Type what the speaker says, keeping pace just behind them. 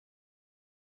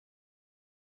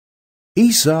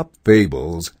Aesop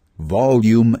Fables,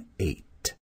 Volume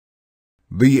 8.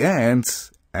 The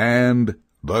Ants and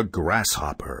the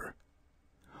Grasshopper.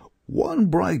 One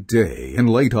bright day in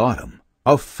late autumn,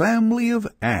 a family of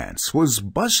ants was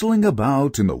bustling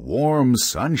about in the warm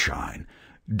sunshine,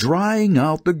 drying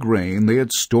out the grain they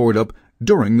had stored up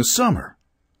during the summer,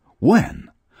 when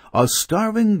a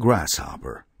starving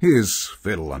grasshopper, his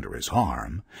fiddle under his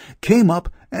arm, came up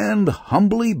and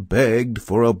humbly begged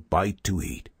for a bite to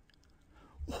eat.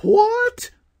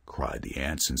 "What?" cried the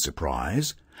ants in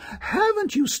surprise.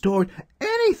 "Haven't you stored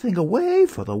anything away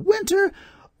for the winter?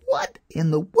 What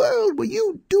in the world were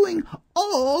you doing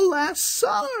all last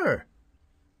summer?"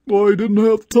 "I didn't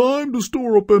have time to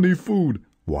store up any food,"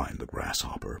 whined the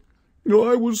grasshopper.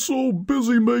 "I was so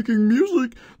busy making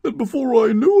music that before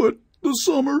I knew it, the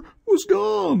summer was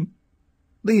gone."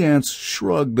 The ants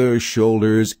shrugged their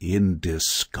shoulders in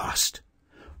disgust.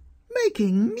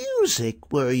 "Making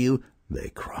music, were you?" they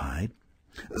cried.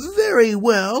 "Very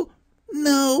well.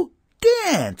 Now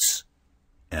dance."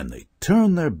 And they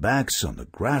turned their backs on the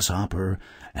grasshopper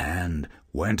and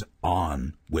went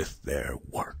on with their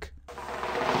work.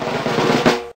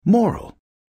 Moral: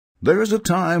 there is a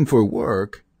time for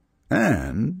work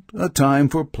and a time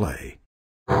for play.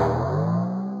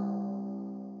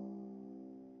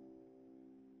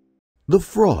 The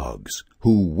Frogs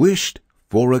Who Wished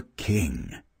for a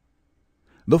King.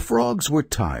 The frogs were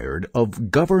tired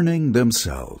of governing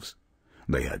themselves.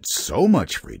 They had so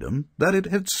much freedom that it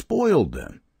had spoiled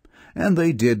them, and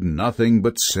they did nothing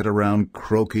but sit around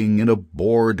croaking in a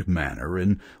bored manner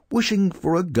and wishing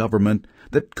for a government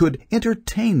that could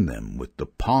entertain them with the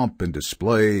pomp and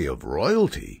display of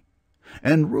royalty,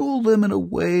 and rule them in a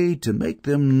way to make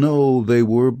them know they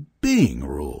were being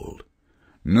ruled.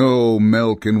 No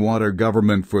milk and water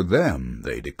government for them,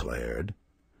 they declared.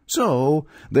 So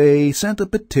they sent a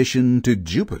petition to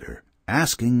Jupiter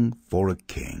asking for a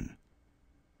king.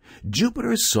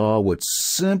 Jupiter saw what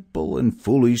simple and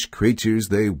foolish creatures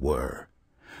they were,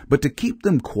 but to keep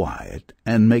them quiet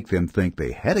and make them think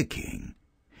they had a king,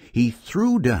 he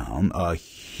threw down a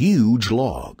huge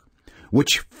log,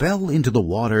 which fell into the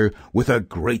water with a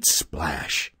great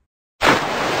splash.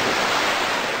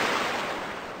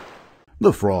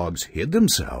 The frogs hid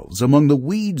themselves among the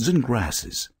weeds and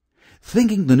grasses,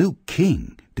 thinking the new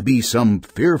king to be some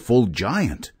fearful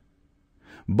giant.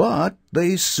 But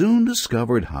they soon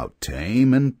discovered how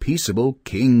tame and peaceable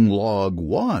King Log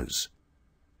was.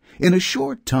 In a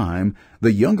short time,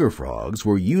 the younger frogs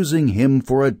were using him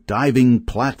for a diving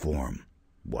platform,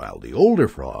 while the older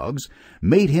frogs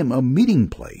made him a meeting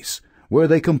place where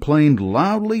they complained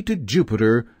loudly to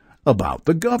Jupiter about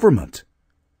the government.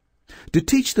 To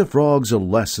teach the frogs a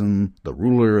lesson, the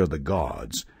ruler of the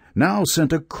gods now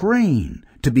sent a crane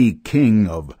to be king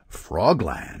of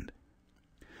Frogland.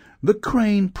 The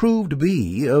crane proved to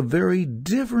be a very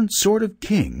different sort of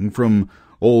king from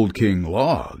old King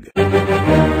Log.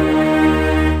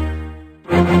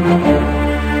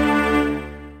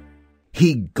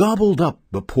 He gobbled up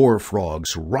the poor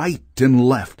frogs right and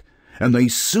left, and they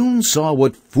soon saw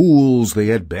what fools they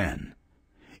had been.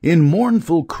 In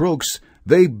mournful croaks,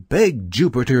 they begged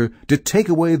Jupiter to take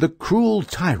away the cruel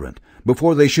tyrant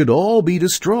before they should all be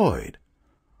destroyed.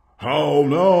 "How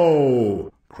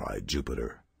now?" cried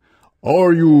Jupiter.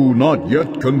 "Are you not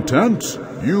yet content?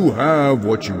 You have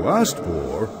what you asked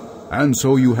for, and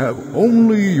so you have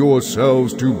only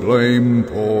yourselves to blame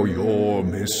for your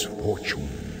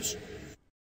misfortunes."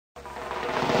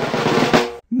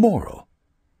 Moral: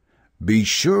 be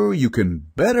sure you can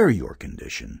better your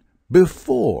condition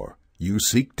before you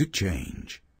seek to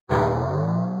change.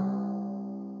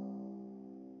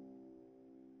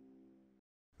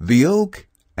 The Oak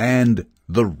and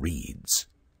the Reeds.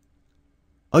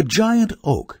 A giant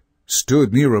oak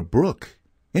stood near a brook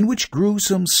in which grew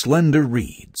some slender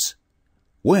reeds.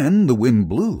 When the wind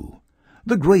blew,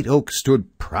 the great oak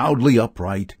stood proudly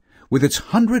upright, with its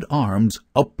 100 arms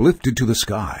uplifted to the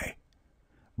sky.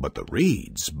 But the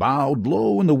reeds bowed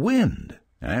low in the wind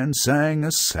and sang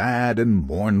a sad and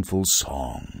mournful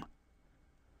song.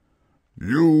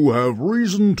 "You have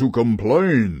reason to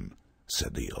complain,"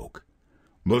 said the oak.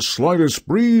 "The slightest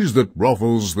breeze that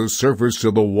ruffles the surface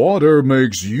of the water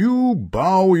makes you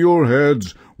bow your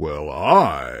heads, while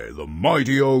I, the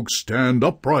mighty oak, stand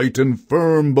upright and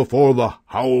firm before the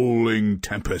howling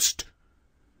tempest."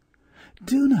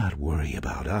 "Do not worry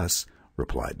about us,"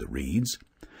 replied the reeds.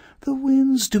 "The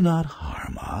winds do not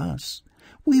harm us.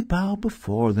 We bow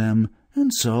before them,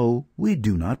 and so we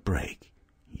do not break.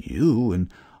 You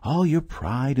and all your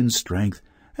pride and strength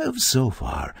have so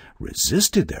far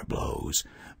resisted their blows,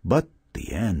 but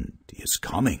the end is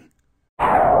coming."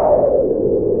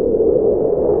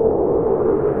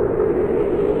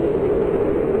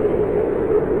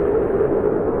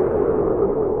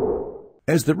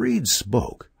 As the reeds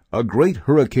spoke, a great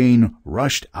hurricane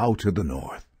rushed out of the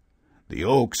north. The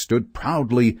oak stood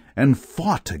proudly and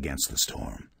fought against the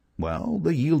storm, while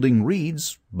the yielding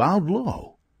reeds bowed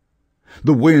low.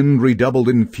 The wind redoubled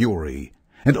in fury,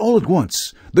 and all at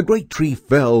once the great tree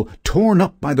fell, torn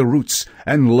up by the roots,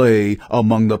 and lay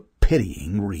among the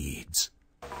pitying reeds.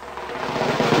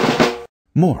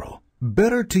 Moral: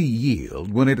 better to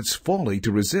yield when it is folly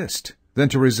to resist, than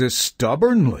to resist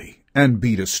stubbornly and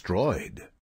be destroyed.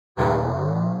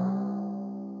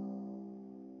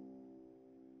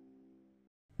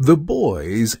 The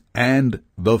Boys and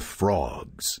the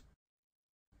Frogs.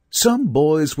 Some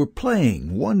boys were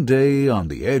playing one day on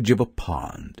the edge of a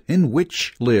pond in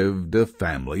which lived a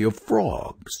family of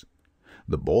frogs.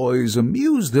 The boys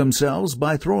amused themselves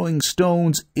by throwing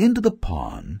stones into the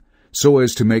pond so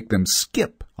as to make them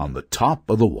skip on the top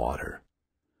of the water.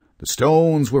 The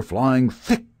stones were flying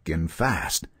thick and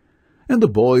fast, and the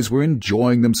boys were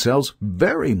enjoying themselves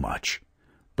very much.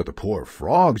 But the poor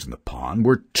frogs in the pond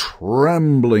were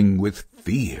trembling with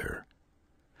fear.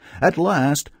 At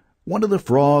last, one of the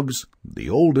frogs, the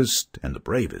oldest and the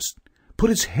bravest, put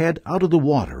his head out of the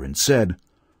water and said,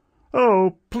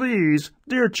 "Oh, please,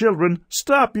 dear children,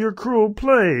 stop your cruel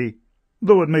play.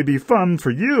 Though it may be fun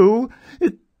for you,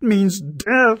 it means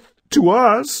death to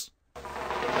us."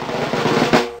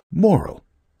 Moral: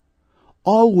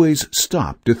 always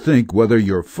stop to think whether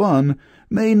your fun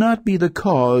may not be the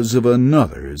cause of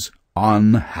another's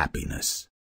unhappiness.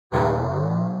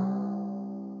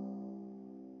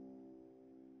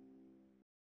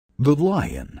 The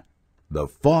Lion, the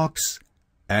Fox,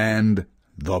 and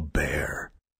the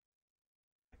Bear.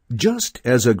 Just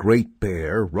as a great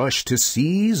bear rushed to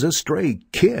seize a stray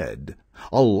kid,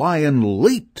 a lion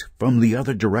leaped from the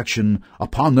other direction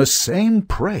upon the same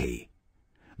prey.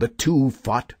 The two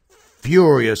fought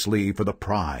furiously for the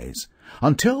prize,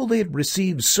 until they had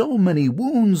received so many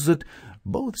wounds that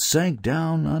both sank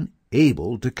down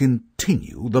unable to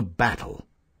continue the battle.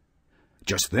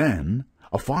 Just then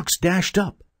a fox dashed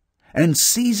up, and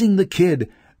seizing the kid,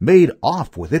 made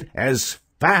off with it as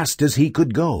fast as he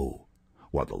could go,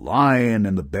 while the lion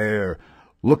and the bear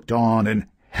looked on in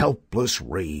helpless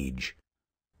rage.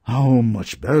 How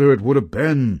much better it would have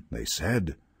been, they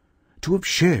said, to have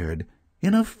shared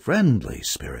in a friendly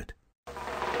spirit.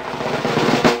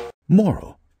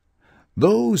 Moral: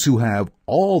 those who have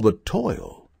all the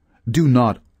toil do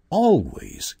not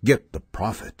always get the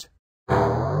profit.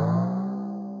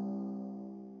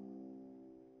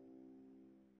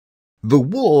 The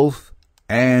Wolf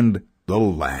and the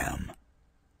Lamb.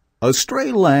 A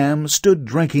stray lamb stood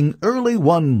drinking early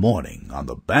one morning on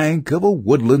the bank of a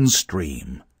woodland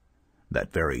stream.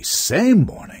 That very same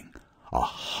morning, a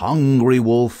hungry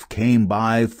wolf came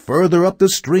by further up the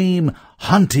stream,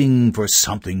 hunting for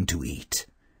something to eat.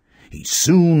 He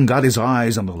soon got his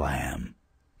eyes on the lamb.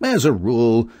 As a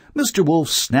rule, Mr. Wolf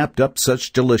snapped up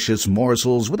such delicious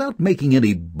morsels without making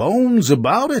any bones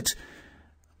about it.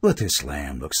 But this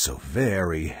lamb looked so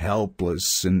very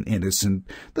helpless and innocent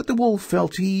that the wolf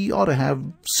felt he ought to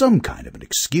have some kind of an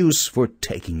excuse for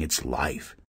taking its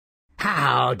life.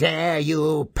 "How dare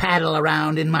you paddle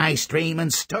around in my stream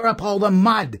and stir up all the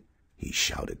mud?" he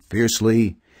shouted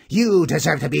fiercely. "You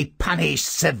deserve to be punished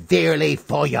severely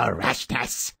for your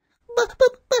rashness."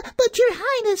 But your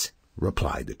Highness,"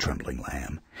 replied the trembling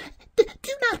lamb,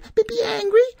 do not be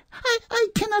angry. I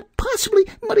cannot possibly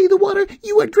muddy the water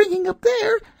you are drinking up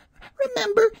there.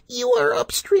 Remember, you are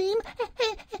upstream,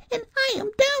 and I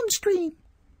am downstream."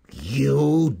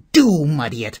 "You do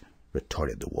muddy it,"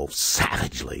 retorted the wolf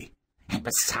savagely. "And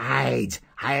besides,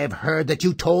 I have heard that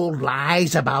you told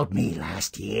lies about me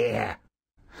last year."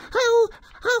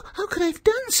 How could I have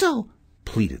done so?"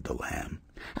 pleaded the lamb.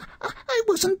 I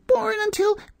wasn't born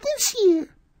until this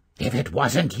year." "If it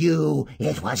wasn't you,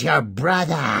 it was your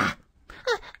brother."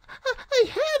 I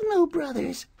have no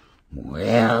brothers."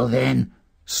 "Well, then,"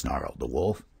 snarled the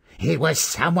wolf, "it was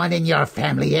someone in your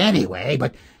family anyway,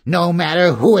 but no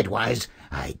matter who it was,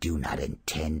 I do not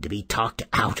intend to be talked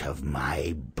out of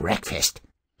my breakfast."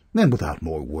 Then, without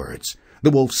more words,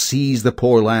 the wolf seized the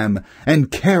poor lamb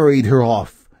and carried her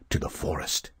off to the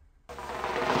forest.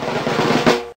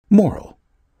 Moral: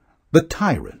 the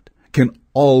tyrant can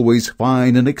always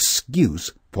find an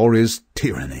excuse for his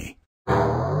tyranny.